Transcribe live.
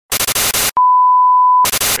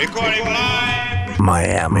Recording live.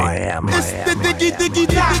 Miami. You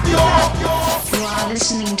are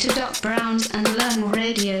listening to Doc Brown's and Learn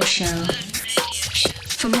Radio Show.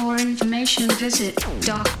 For more information, visit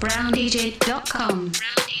docbrowndj.com.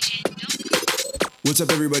 What's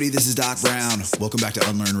up, everybody? This is Doc Brown. Welcome back to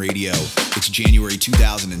Unlearn Radio. It's January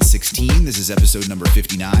 2016. This is episode number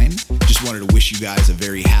 59. Just wanted to wish you guys a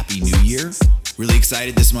very happy new year. Really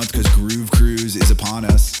excited this month because Groove Cruise is upon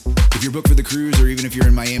us. If you're booked for the cruise, or even if you're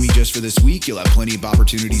in Miami just for this week, you'll have plenty of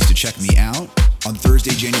opportunities to check me out. On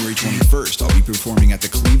Thursday, January 21st, I'll be performing at the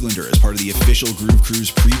Clevelander as part of the official Groove Cruise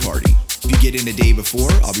pre-party. If you get in a day before,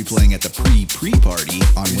 I'll be playing at the pre-party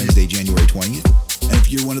on Wednesday, January 20th. And if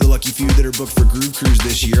you're one of the lucky few that are booked for Groove Cruise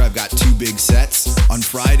this year, I've got 2 big sets. On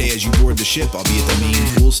Friday, as you board the ship, I'll be at the main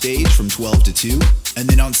pool stage from 12 to 2. And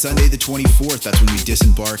then on Sunday, the 24th, that's when we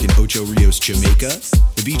disembark in Ocho Rios, Jamaica.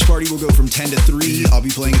 The beach party will go from 10 to 3. I'll be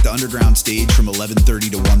playing at the underground stage from 11:30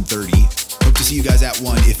 to 1:30. Hope to see you guys at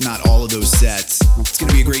one, if not all of those sets. It's going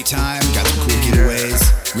to be a great time. Got some cool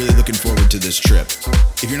giveaways. Really looking forward to this trip.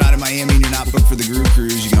 If you're not in Miami and you're not booked for the Groove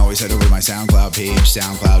Cruise, you can always head over to my SoundCloud page,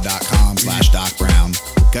 soundcloud.com/DocBrown.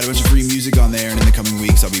 Got a bunch of free music on there, and in the coming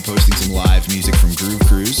weeks, I'll be posting some live music from Groove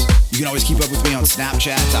Cruise. You can always keep up with me on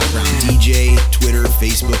Snapchat, Doc Brown DJ, Twitter,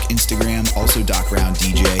 Facebook, Instagram, also Doc Brown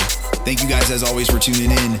DJ. Thank you guys, as always, for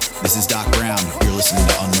tuning in. This is Doc Brown. You're listening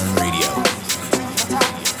to Unlearn Radio.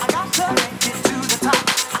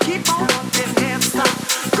 Keep on working and stop.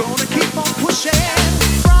 Gonna keep on pushing.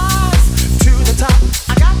 Rise to the top.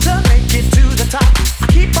 I got to make it to the top.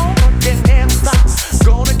 Keep on working and stop.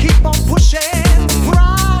 Gonna keep on pushing.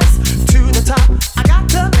 Rise to the top. I got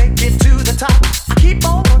to make it to the top. Keep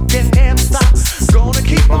on working and stop. Gonna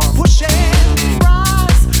keep on pushing.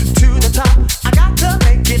 Rise to the top. I got to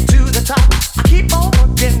make it to the top. Keep on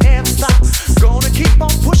working and stop. Gonna keep on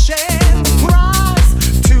pushing. Rise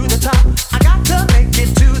to the top. I got to make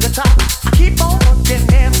it to the top. Keep on working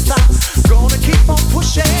and stop. Gonna keep on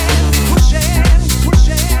pushing, pushing,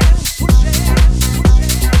 pushing, pushing,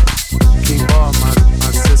 pushing. Keep on, my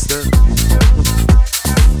sister.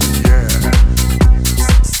 Yeah.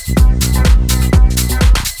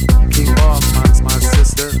 Keep on, my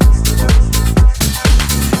sister.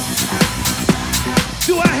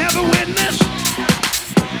 Do I have a witness?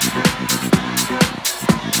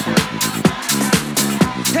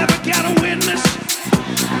 Have I got a witness?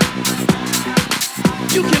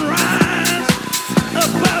 You can rise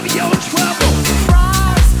above your trouble.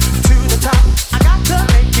 Rise to the top. I got to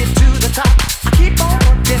make it to the top. Keep on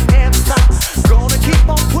working and stop. Gonna keep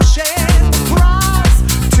on pushing. Rise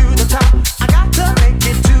to the top. I got to make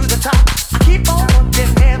it to the top. Keep on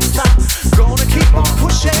working and stop. Gonna keep on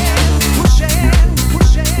pushing, pushing,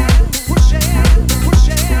 pushing, pushing, pushing,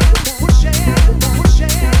 pushing, pushing, pushing,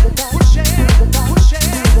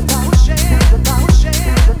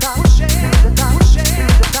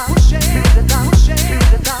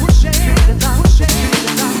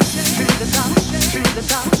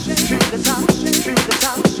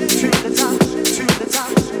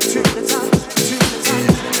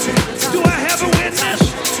 Do I have a witness?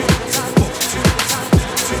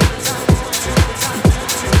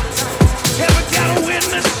 Have I got a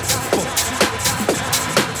witness?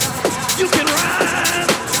 You can rise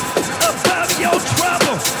above your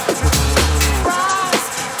trouble. rise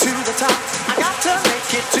to the top. I got to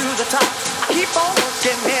make it to the top. I keep on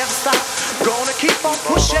working, never stop. Gonna keep on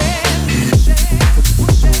pushing.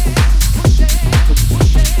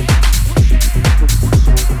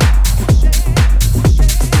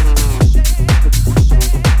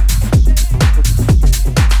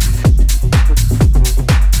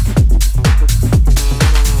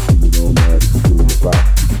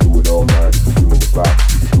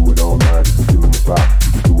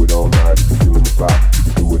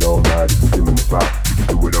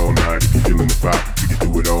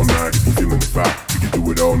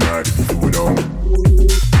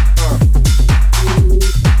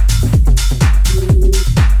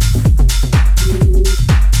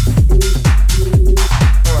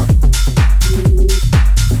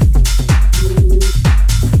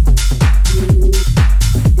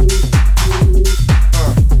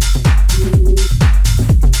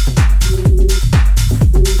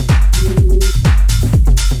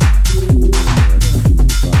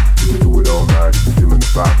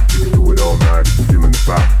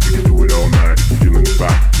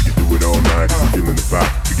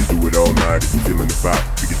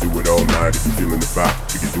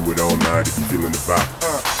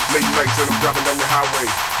 Late nights and I'm driving down the highway.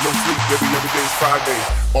 No sleep, baby, every day's Friday.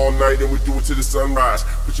 All night and we do it till the sunrise.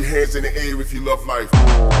 Put your hands in the air if you love life. Do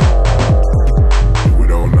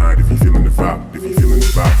it all night if you feeling the vibe, if you feeling the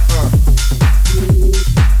vibe.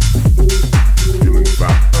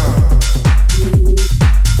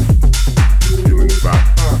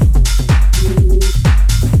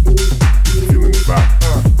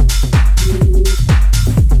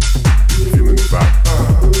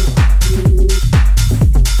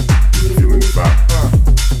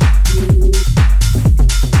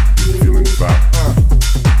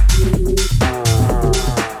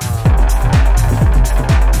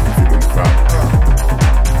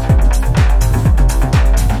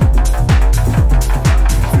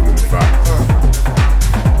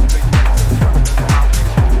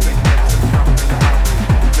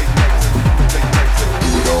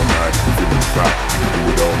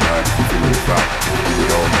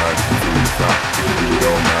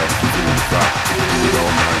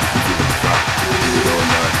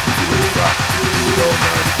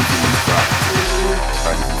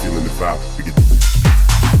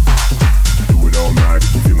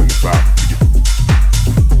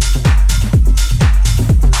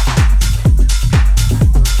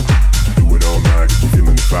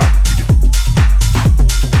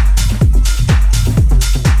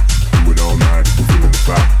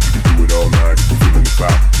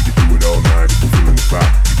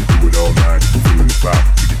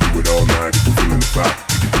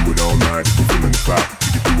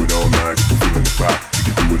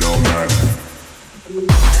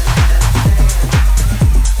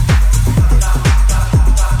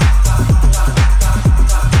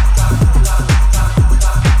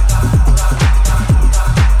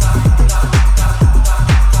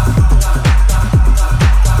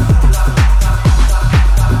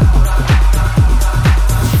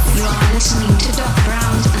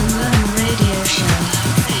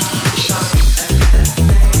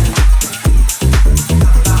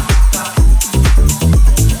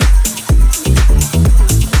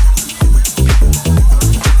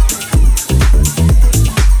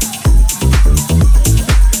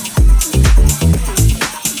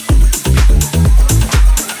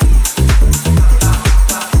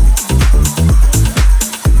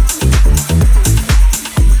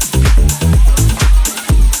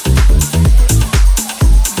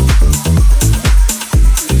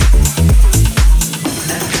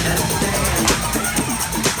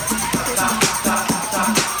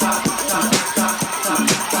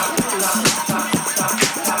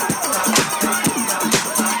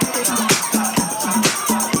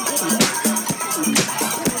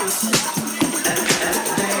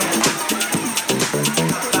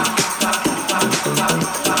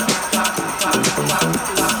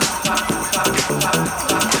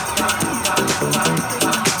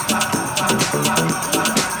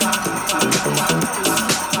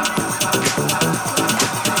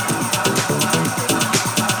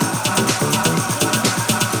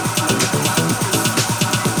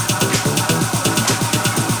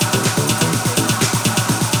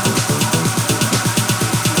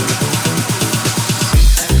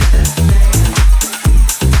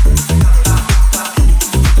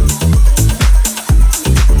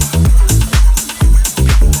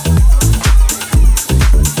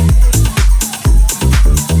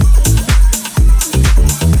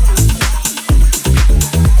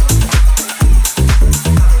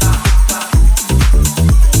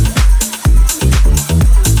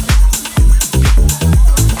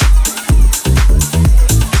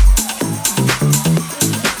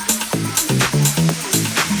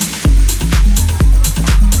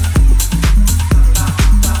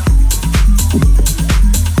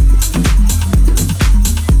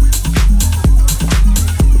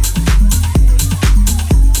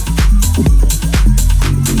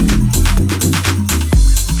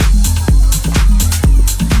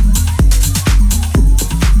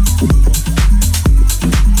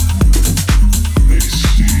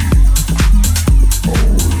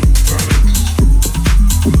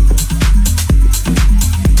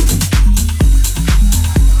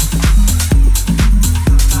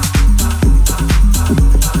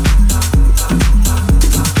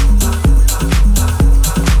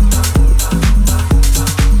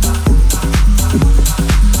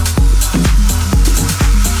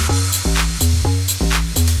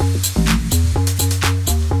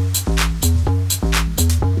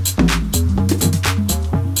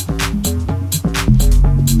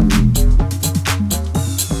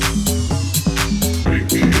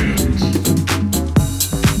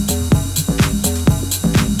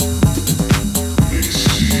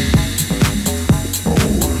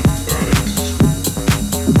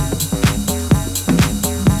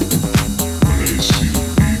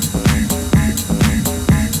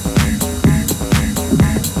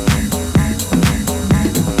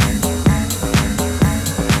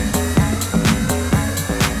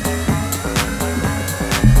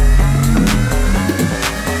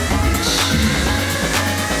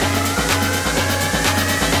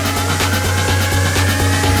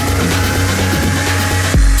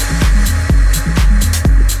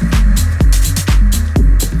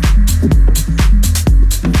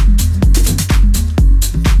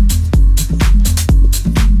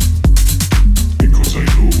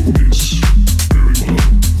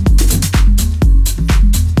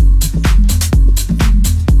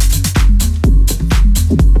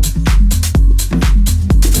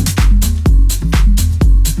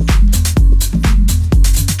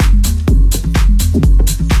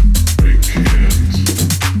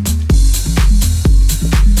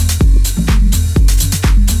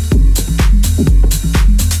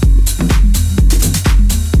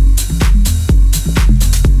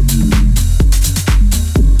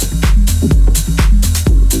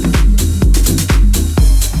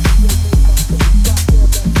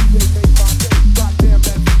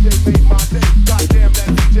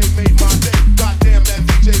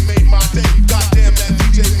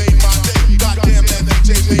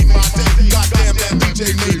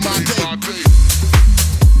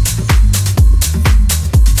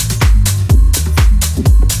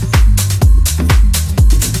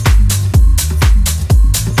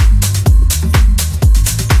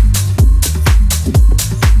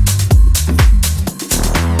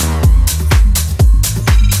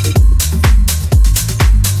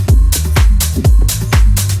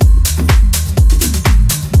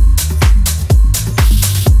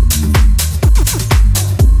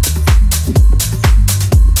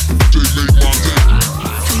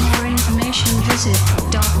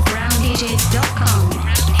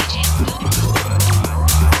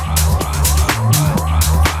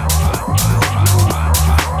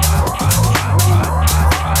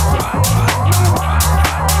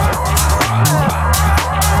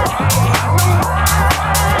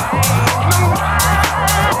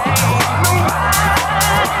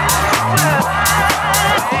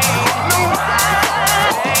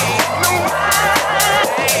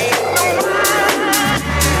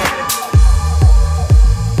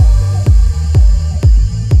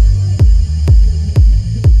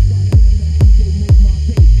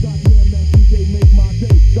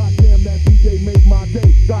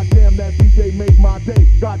 day. Goddamn that DJ made my day.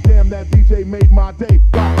 Goddamn that DJ made my day.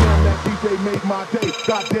 Goddamn that DJ made my day.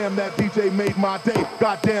 Goddamn that DJ made my day.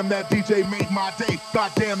 Goddamn that DJ made my day.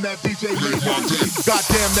 Goddamn that DJ made my day.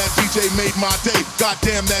 Goddamn that DJ made my day.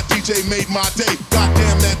 Goddamn that DJ made my day.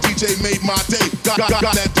 Goddamn that DJ made my day.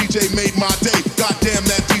 Goddamn that DJ made my day. Goddamn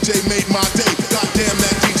that DJ made my day. Goddamn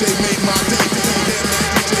that DJ made my day. Goddamn that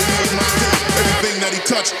DJ made my day. Everything that he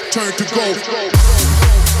touched turned to gold.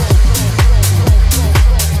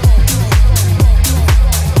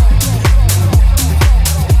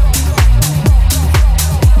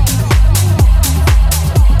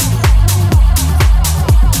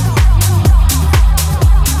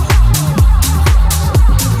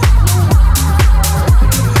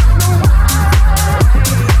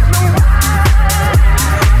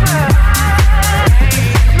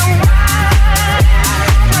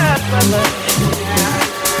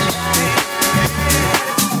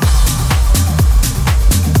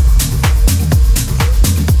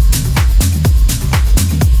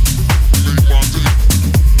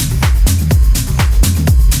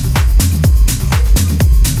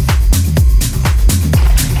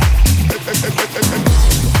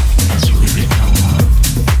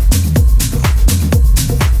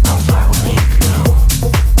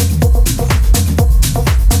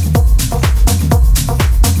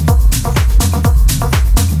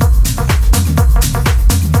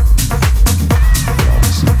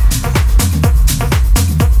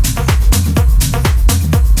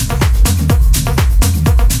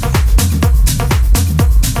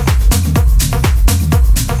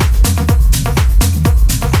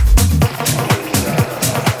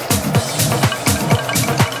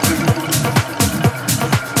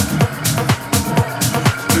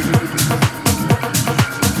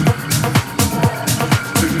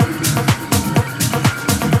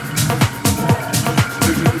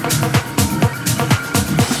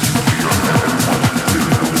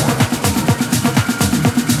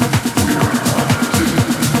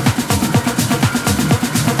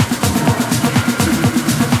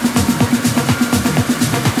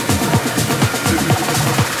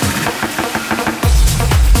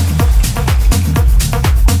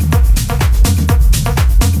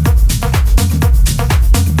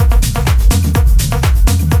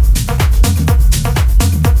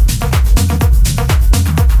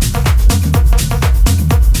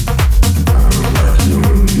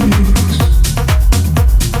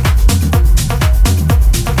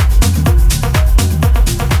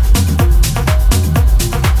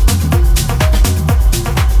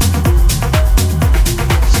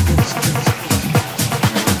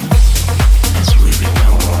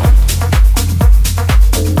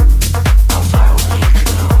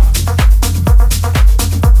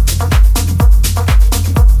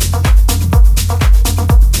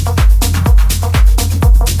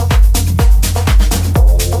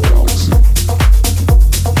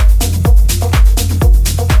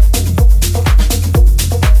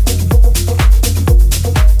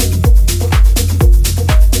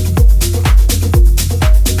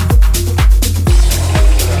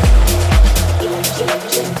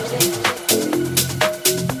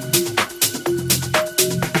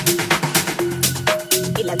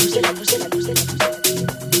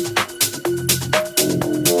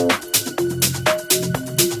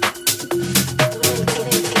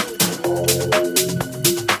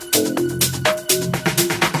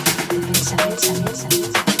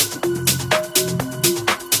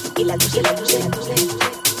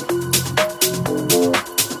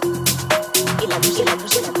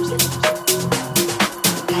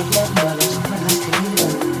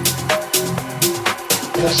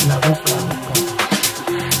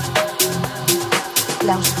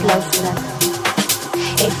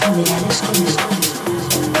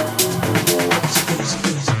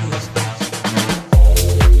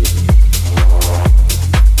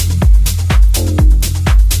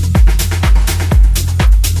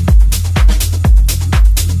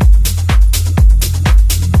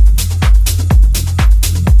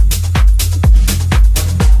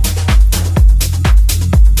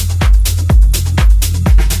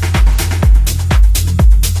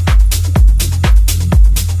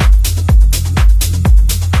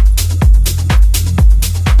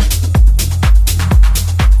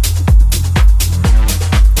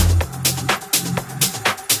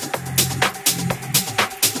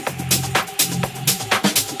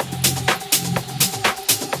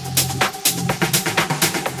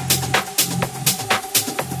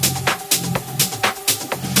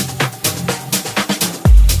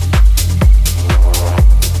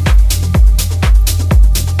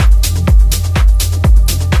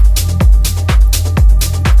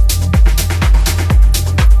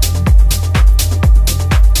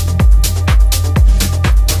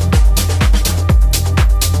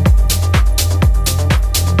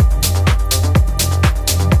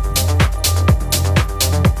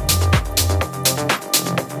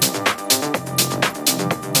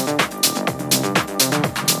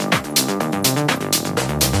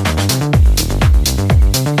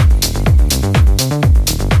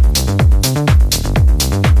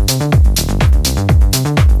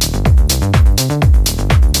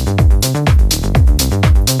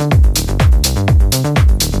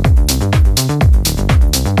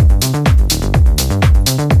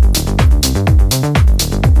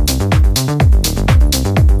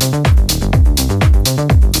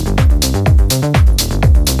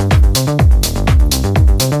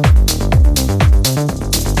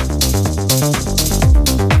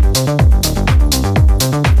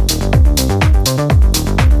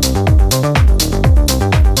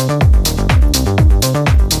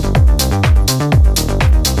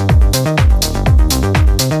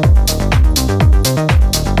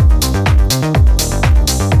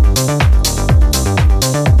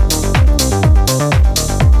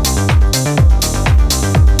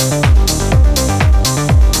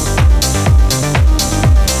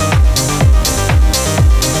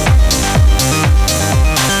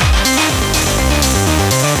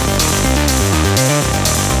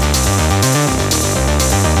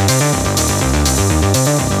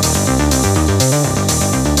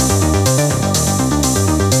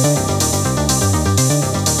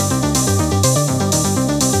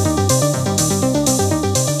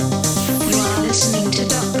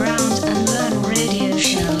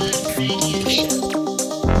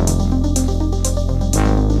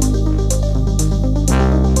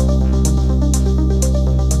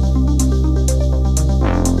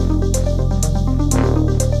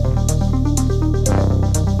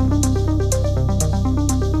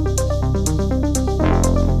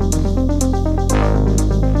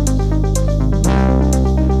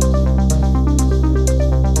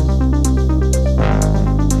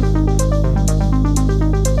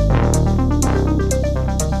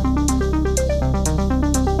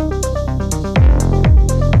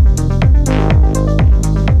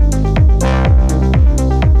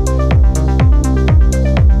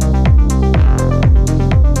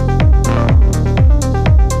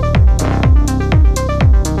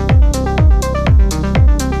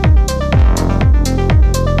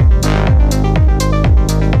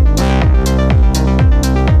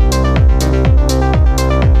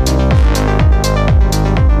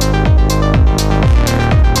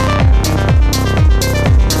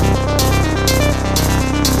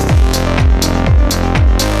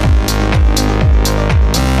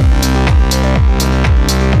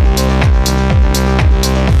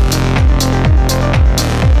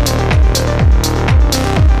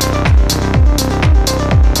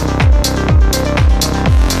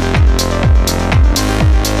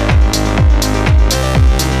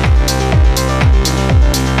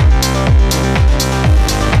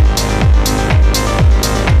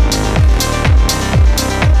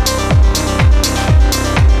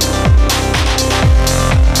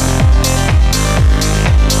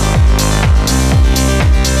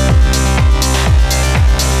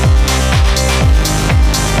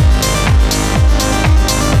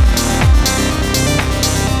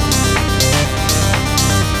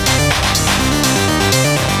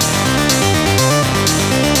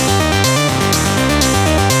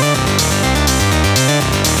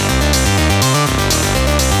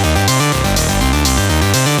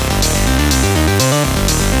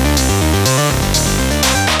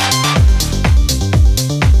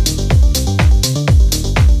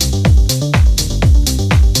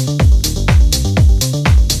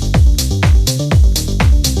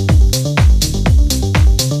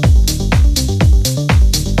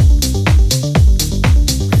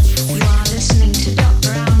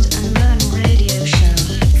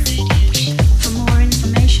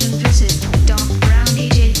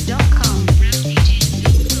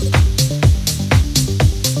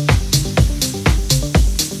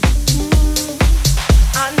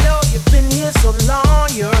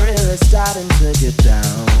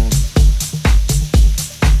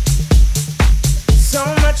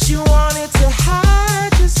 you wanted to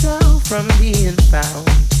hide yourself from being found.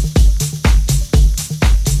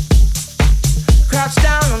 Crouch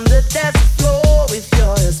down on the desert floor with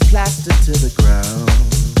your ears plastered to the ground.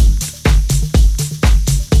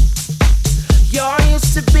 You're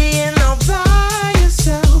used to being all by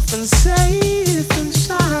yourself and safe and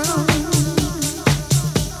sound.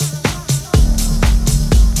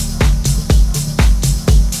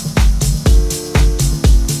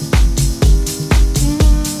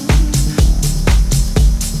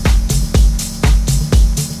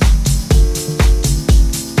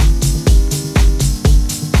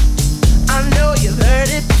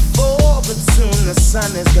 The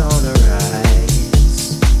sun is gonna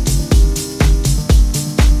rise.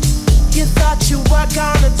 You thought you were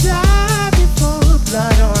gonna die before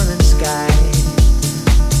blood orange sky.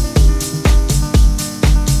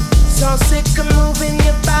 So sick of moving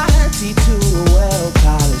your body to a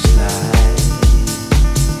well-polished life.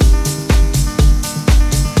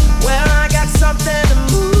 Well, I got something to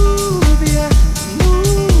move you,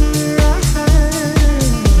 move you right.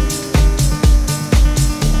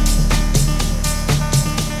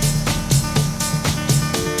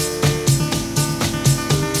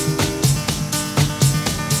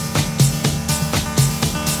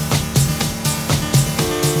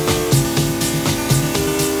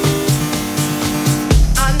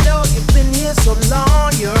 So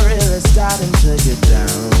long, you're really starting to get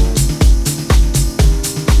down.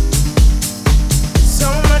 So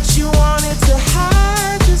much you wanted to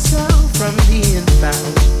hide yourself from being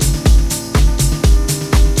found.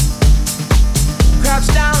 Crouch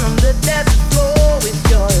down on the desert floor with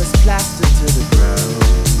your ears plastered to the ground.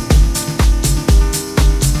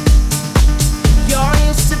 You're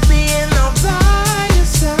used to being all by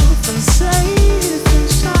yourself and safe and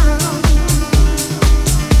sound.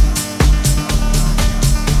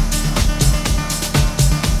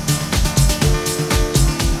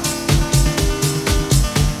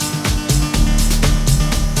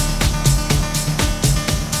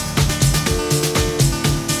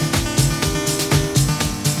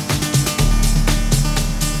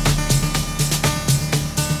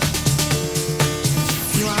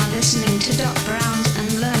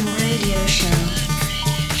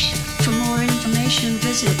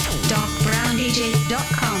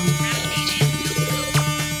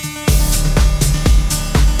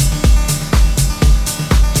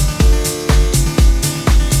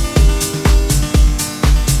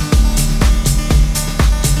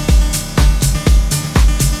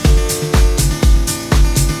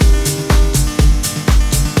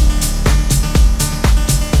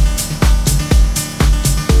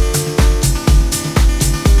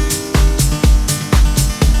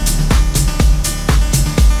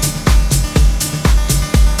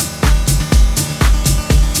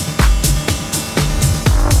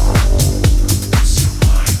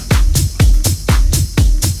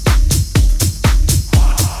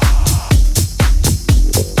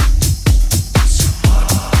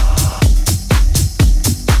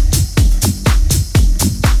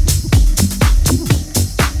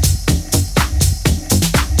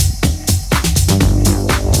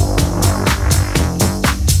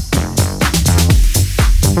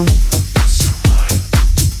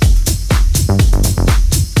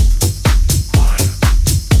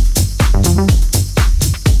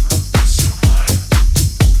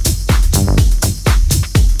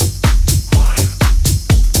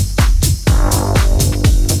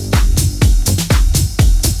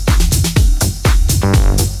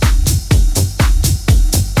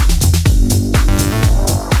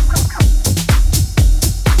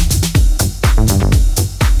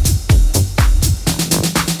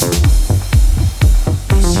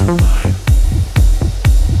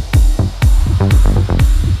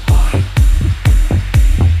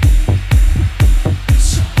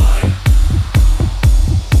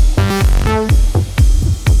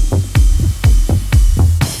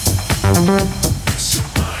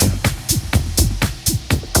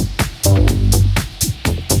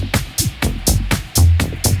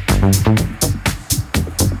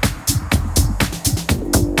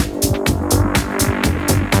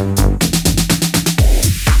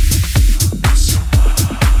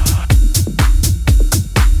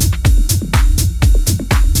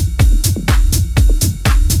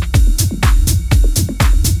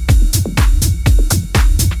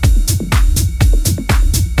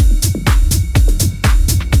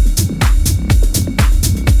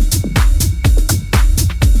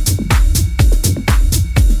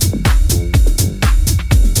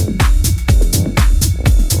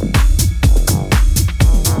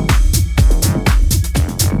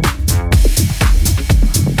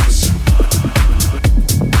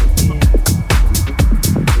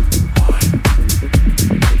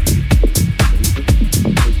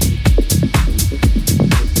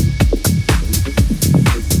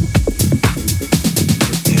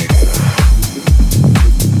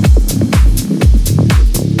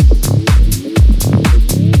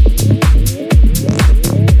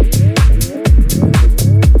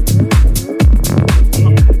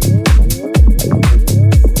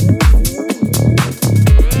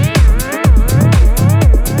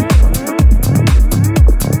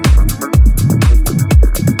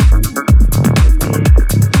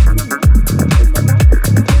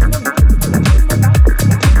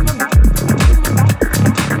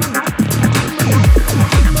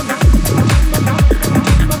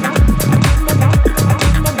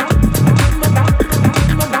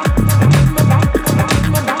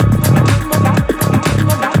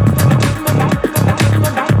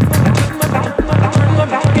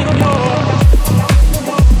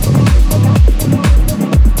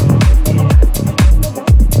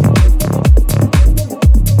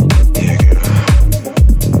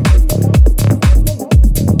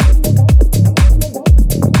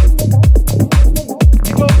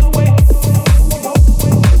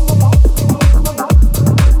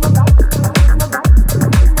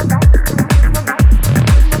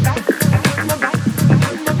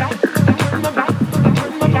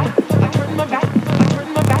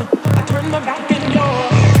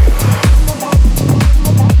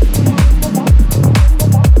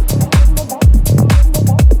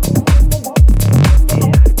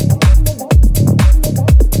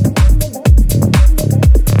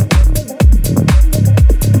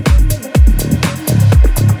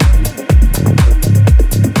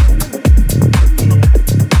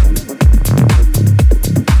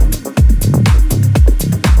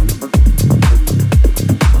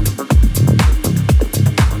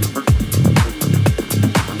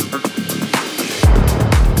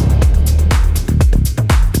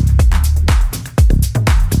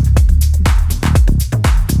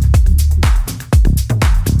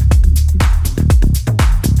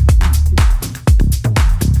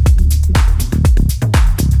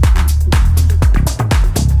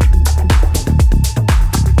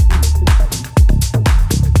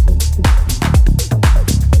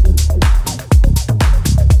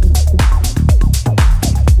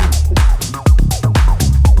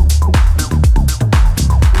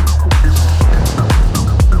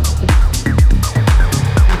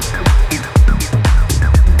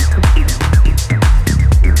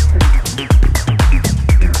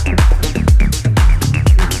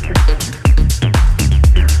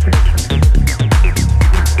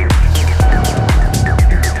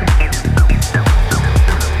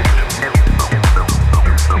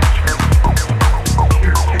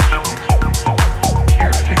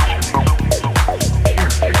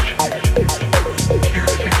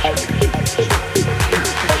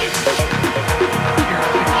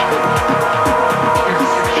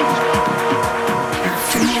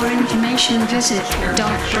 visit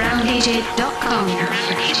darkbrowndj.com.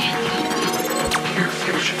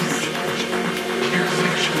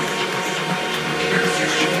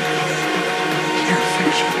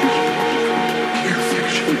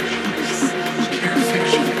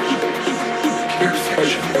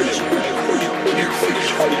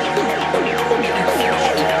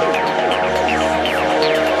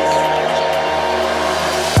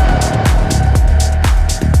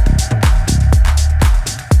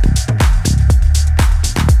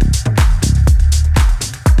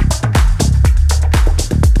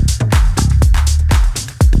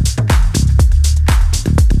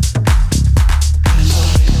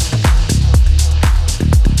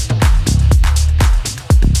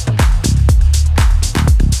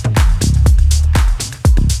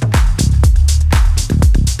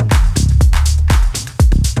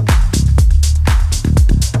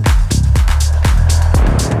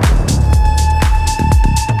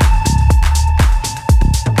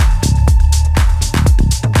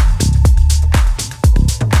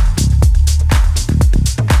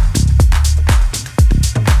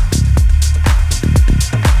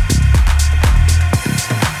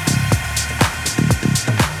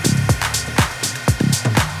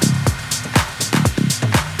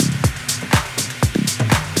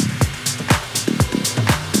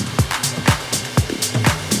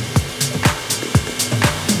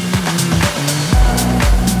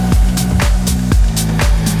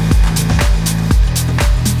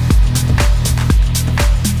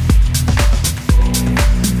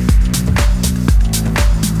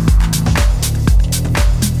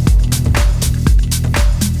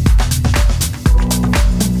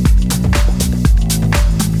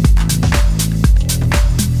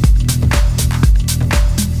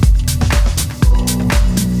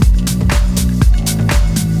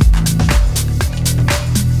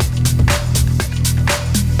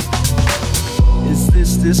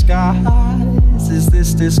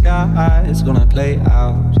 Disguise gonna play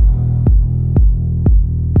out?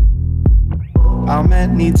 How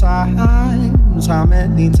many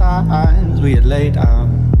times we had laid out?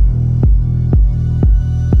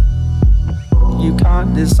 You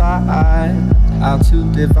can't decide how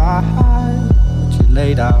to divide what you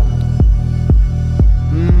laid out.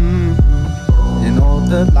 In all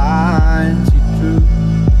the lines you drew,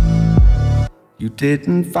 you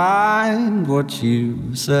didn't find what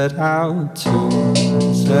you set out to,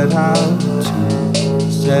 set out to,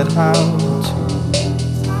 set out to,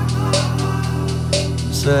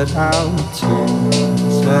 set out to,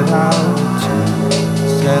 set out to,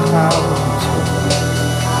 set out to.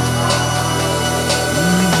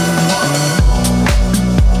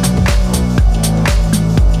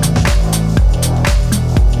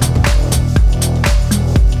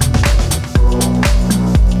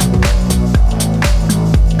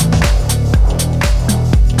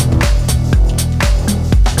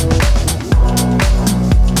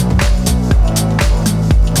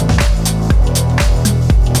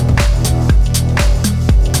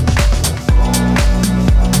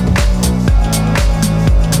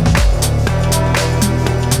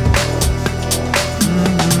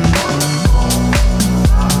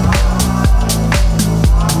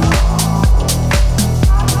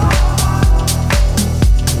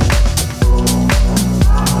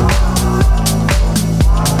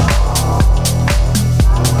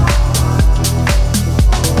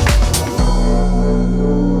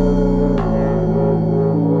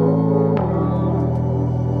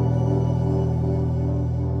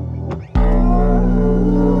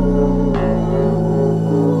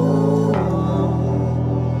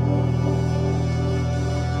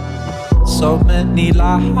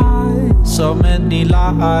 So many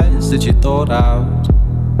lies that you thought out.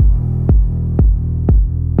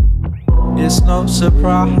 It's no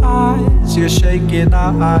surprise your shaking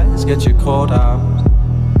eyes get you caught out.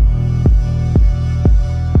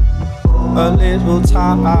 A little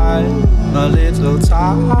time,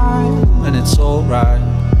 and it's alright.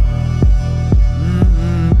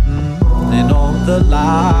 In all the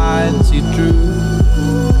lines you drew,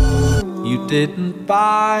 you didn't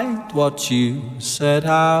find what you set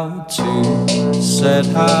out to, set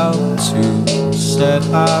out to, set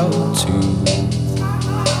out to,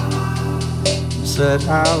 set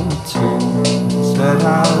out to, set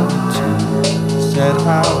out to, set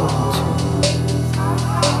out to,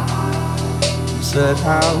 set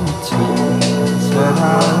out to, set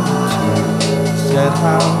out to, set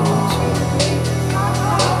out to.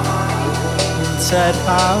 Set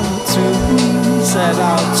out to, set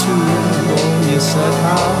out to, oh, you set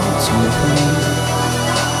out to.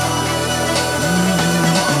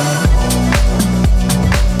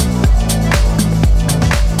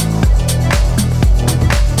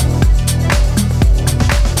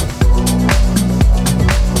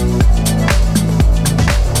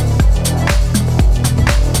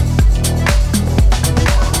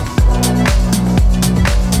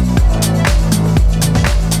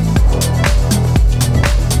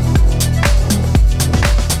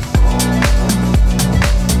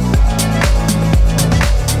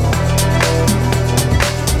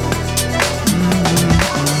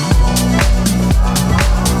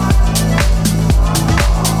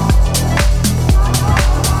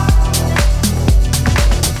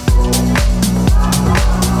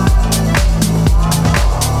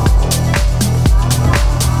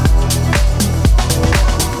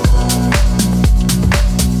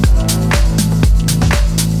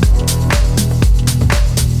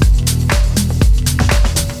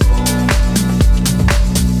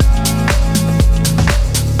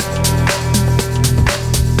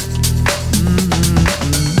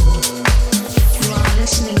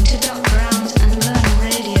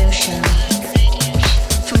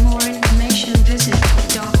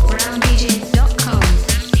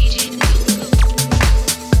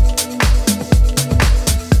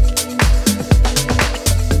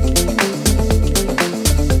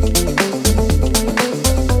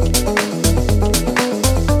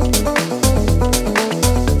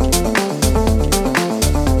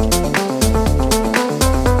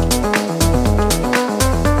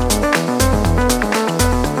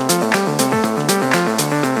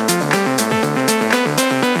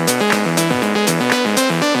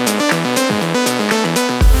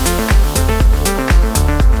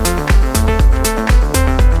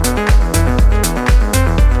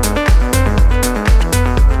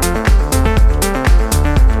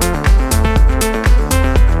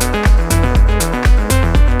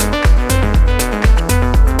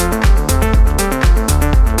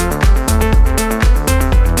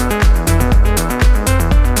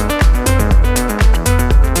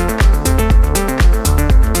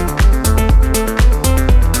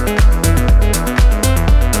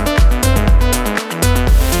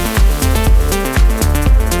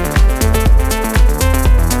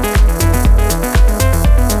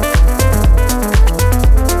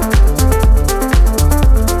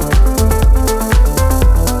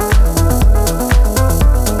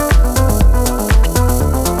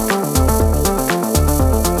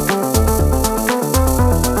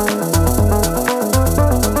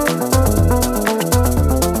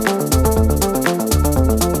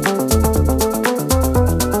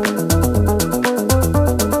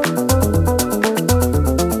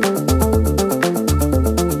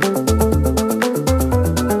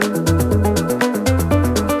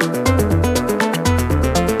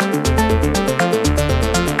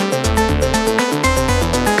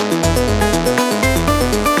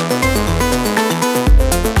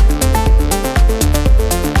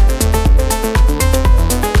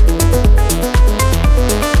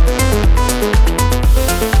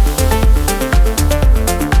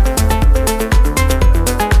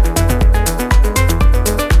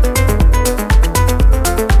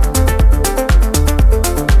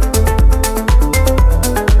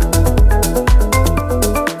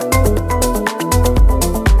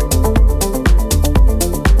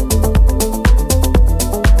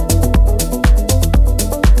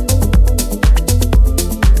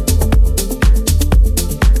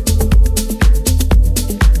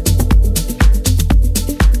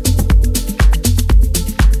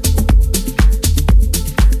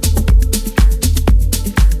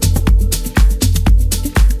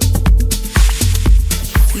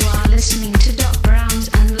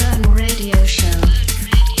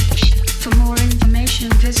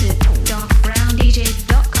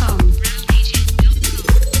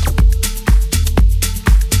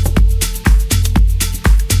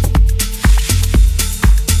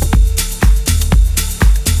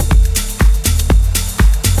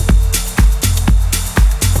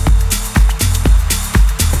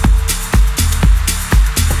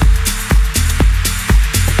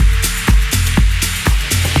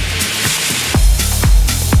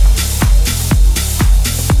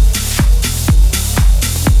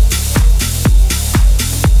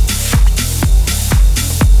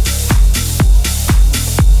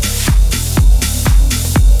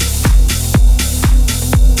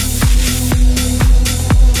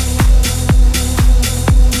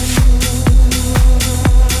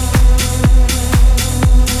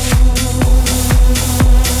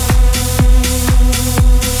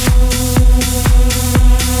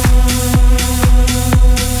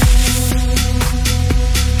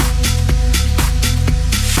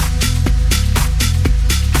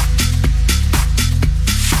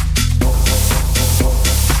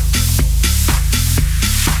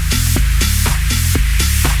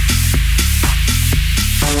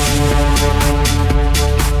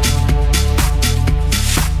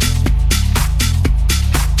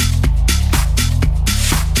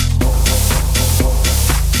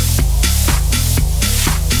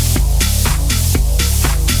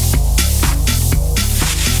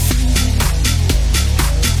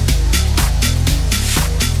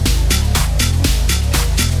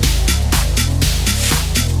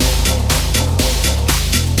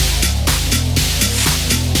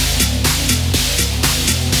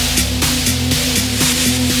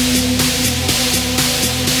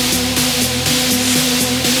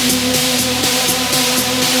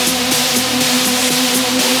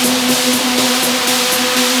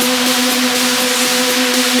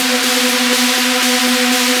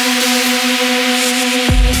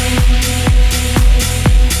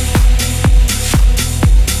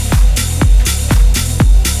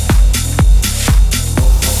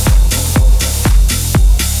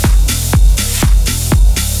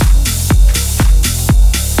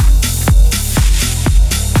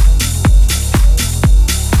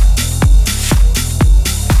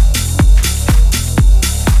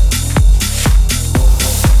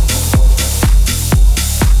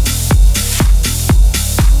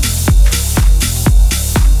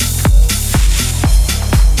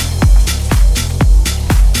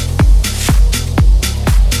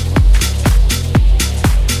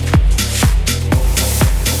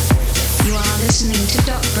 listening to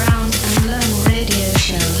Doc Brown and Learn Radio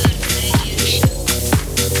Show.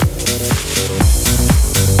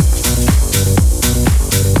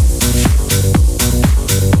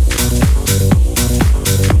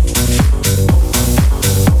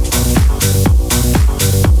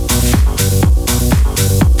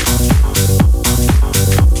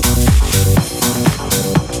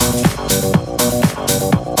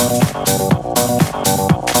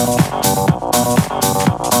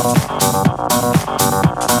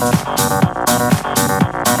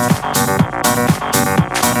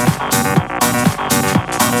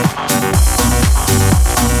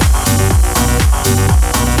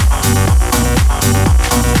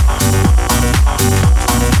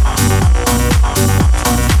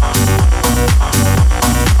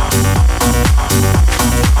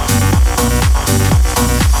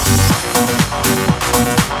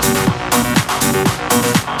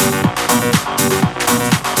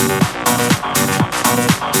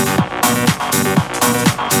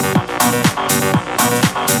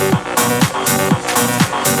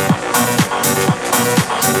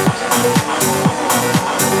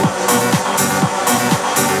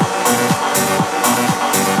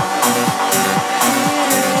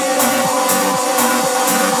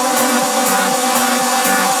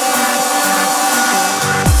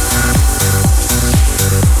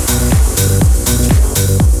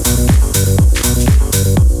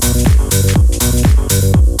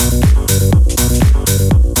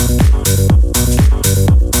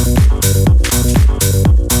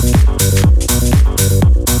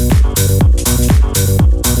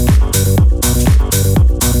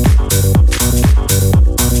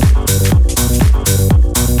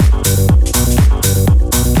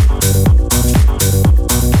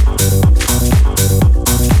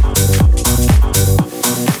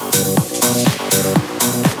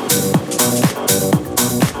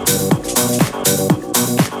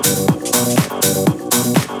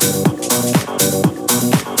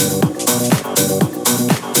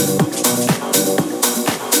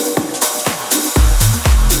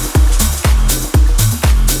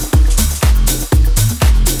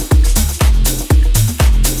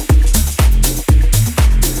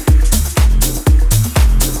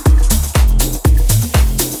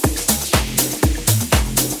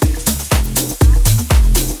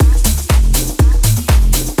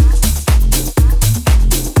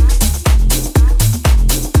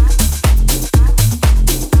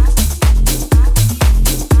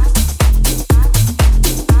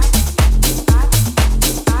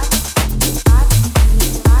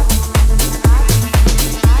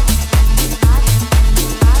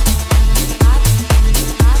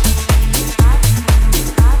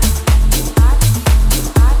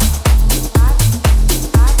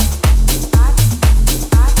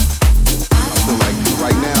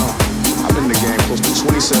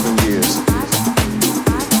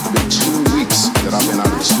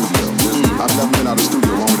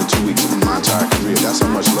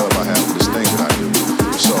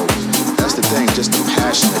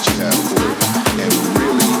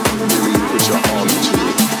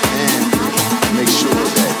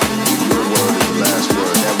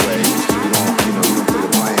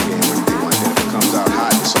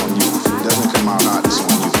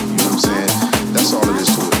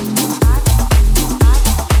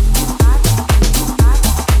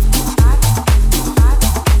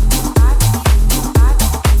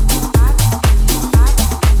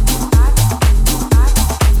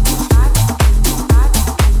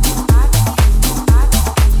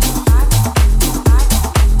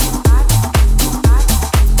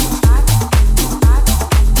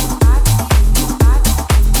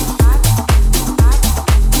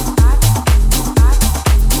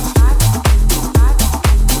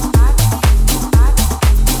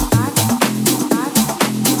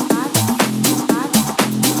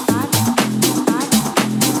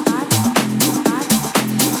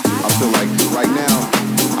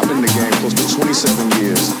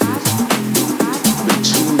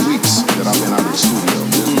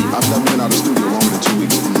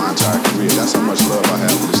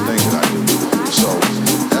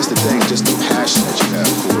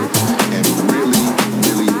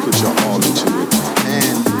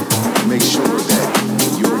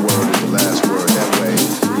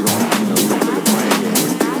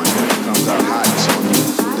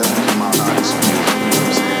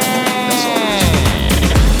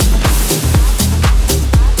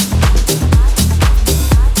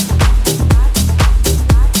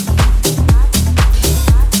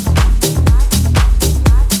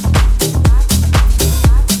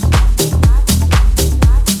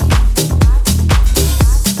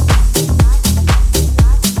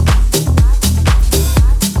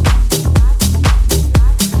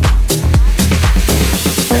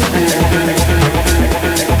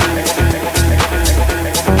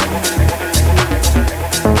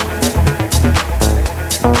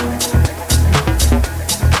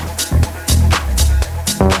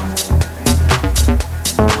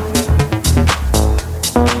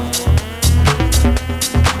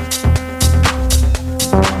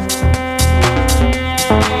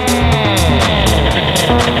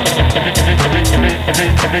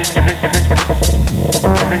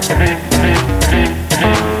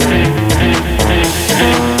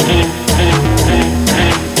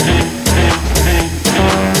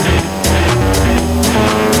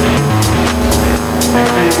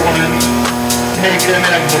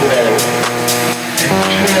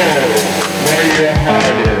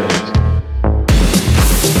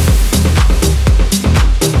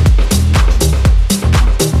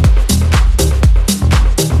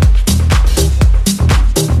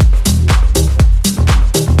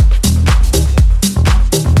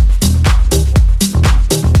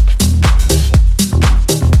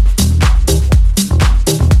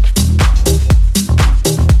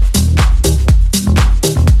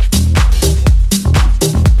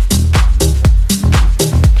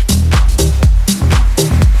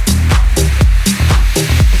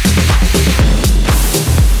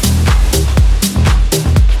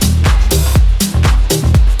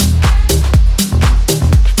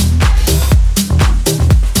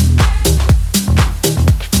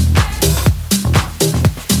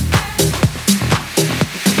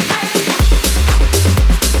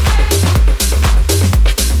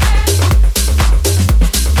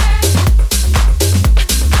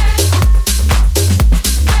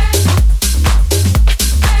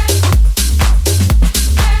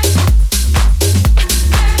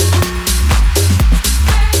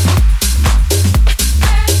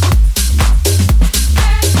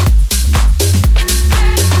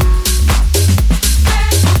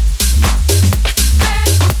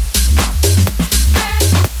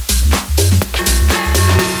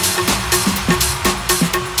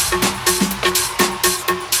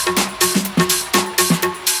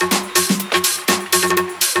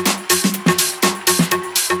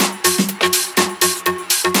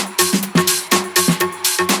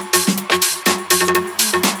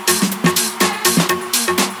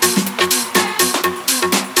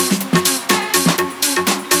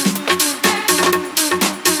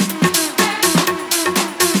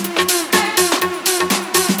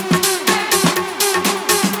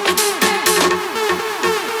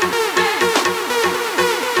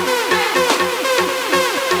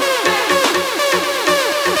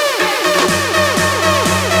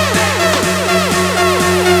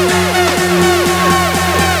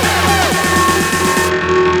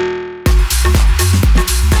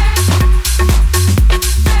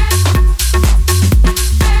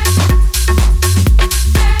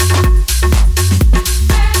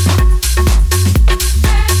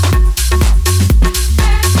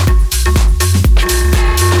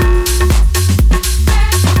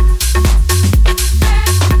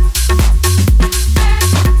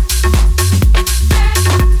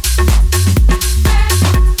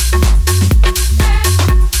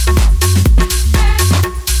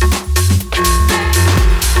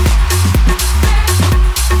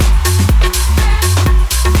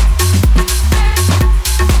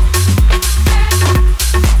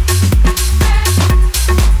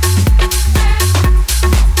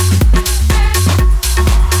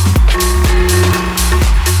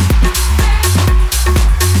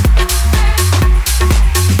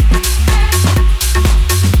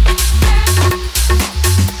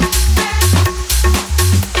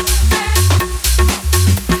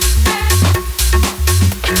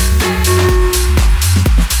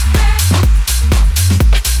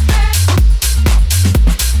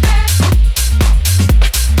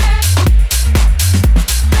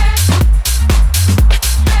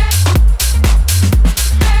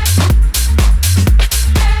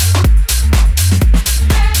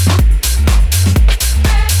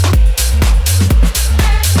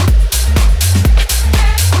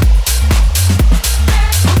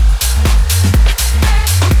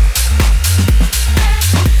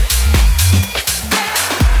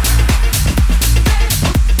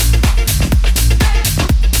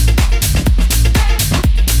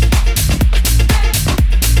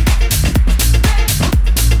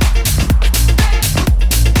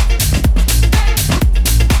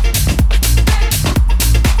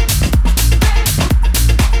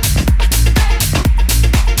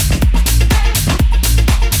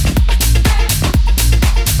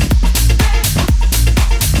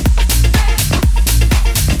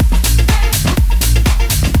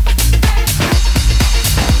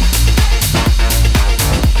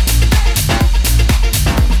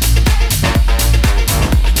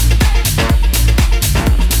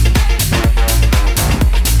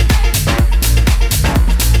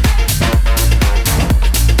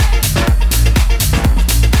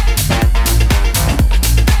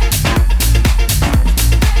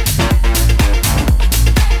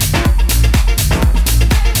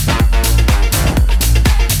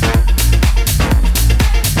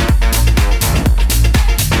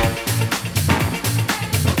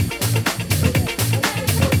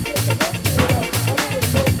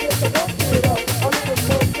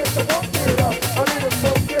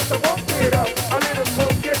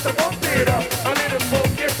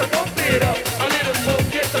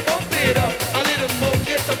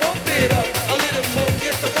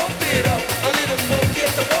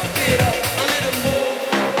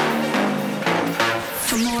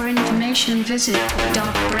 information, visit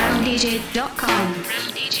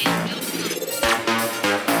darkbrowndj.com.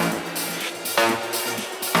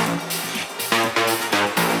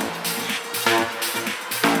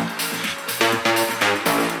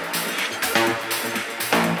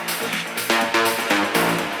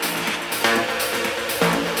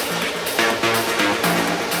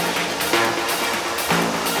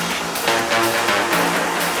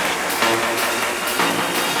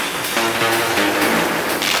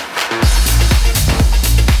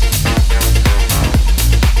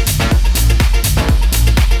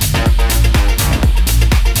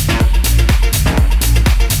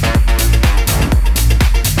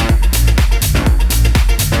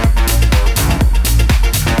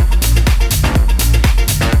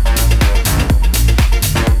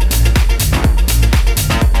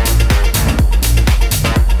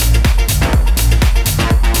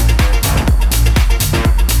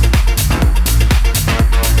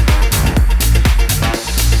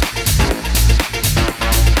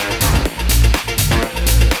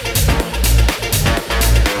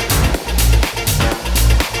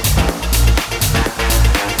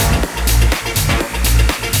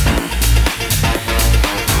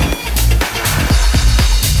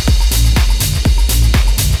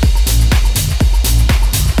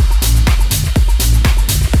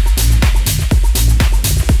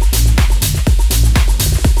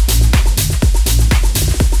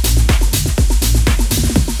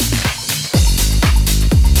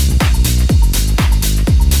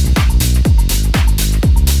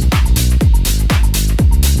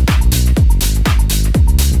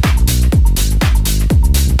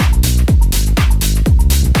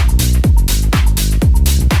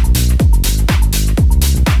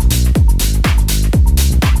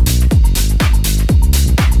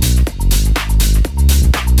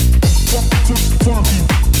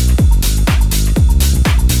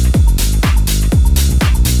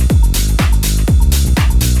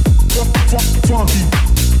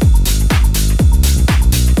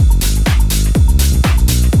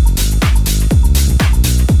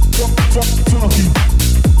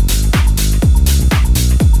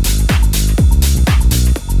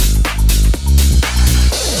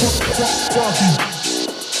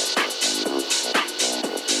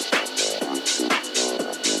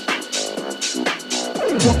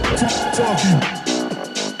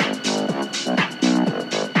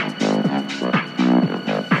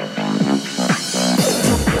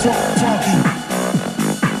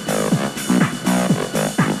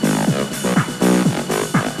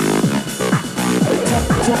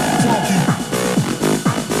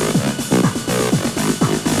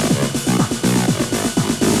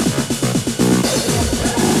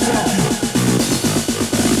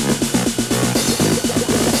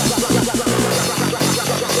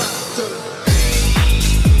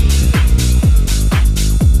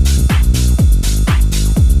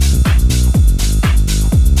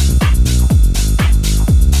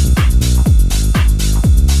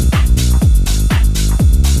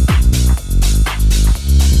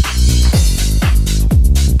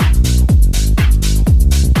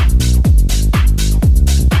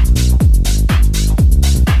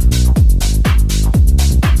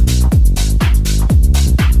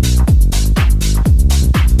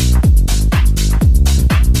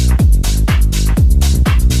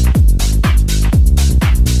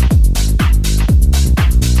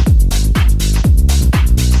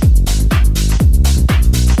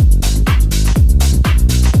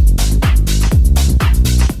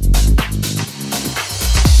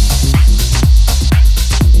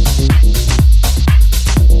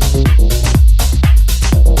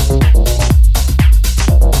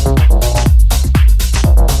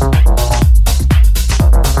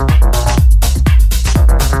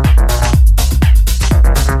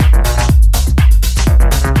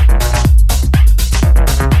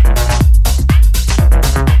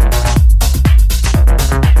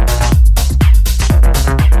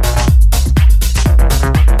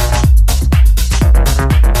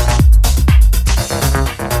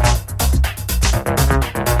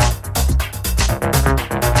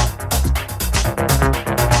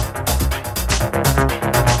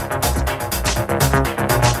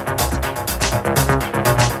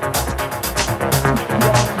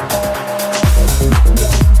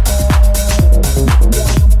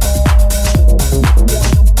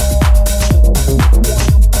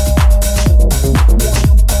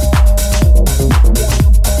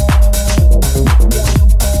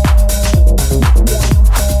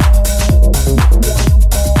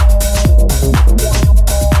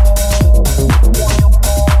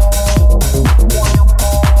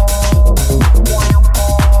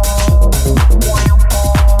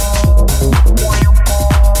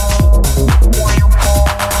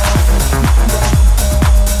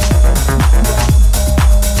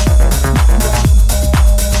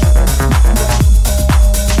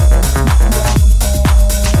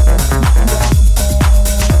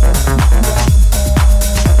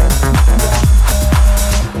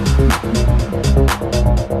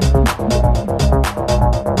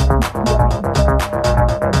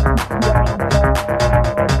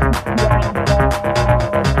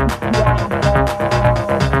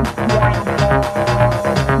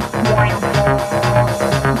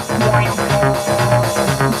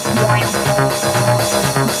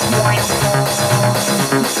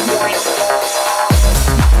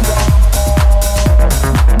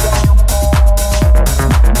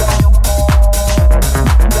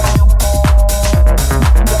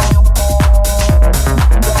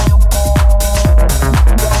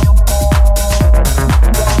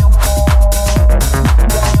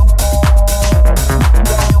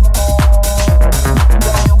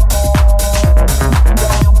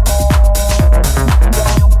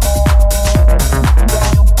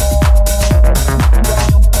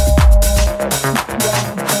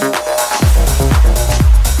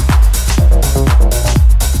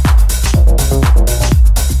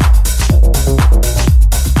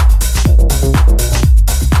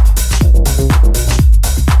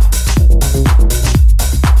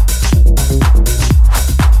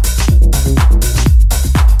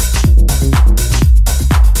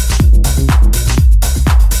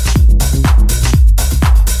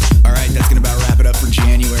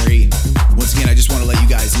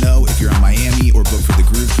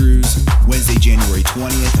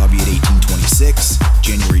 20th, I'll be at 1826.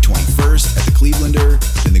 January 21st at the Clevelander.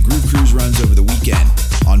 Then the Groove Cruise runs over the weekend.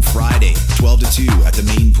 On Friday, 12 to 2 at the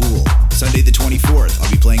main pool. Sunday the 24th, I'll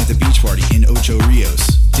be playing at the beach party in Ocho Rios.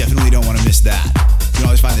 Definitely don't want to miss that. You can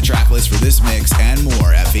always find the track list for this mix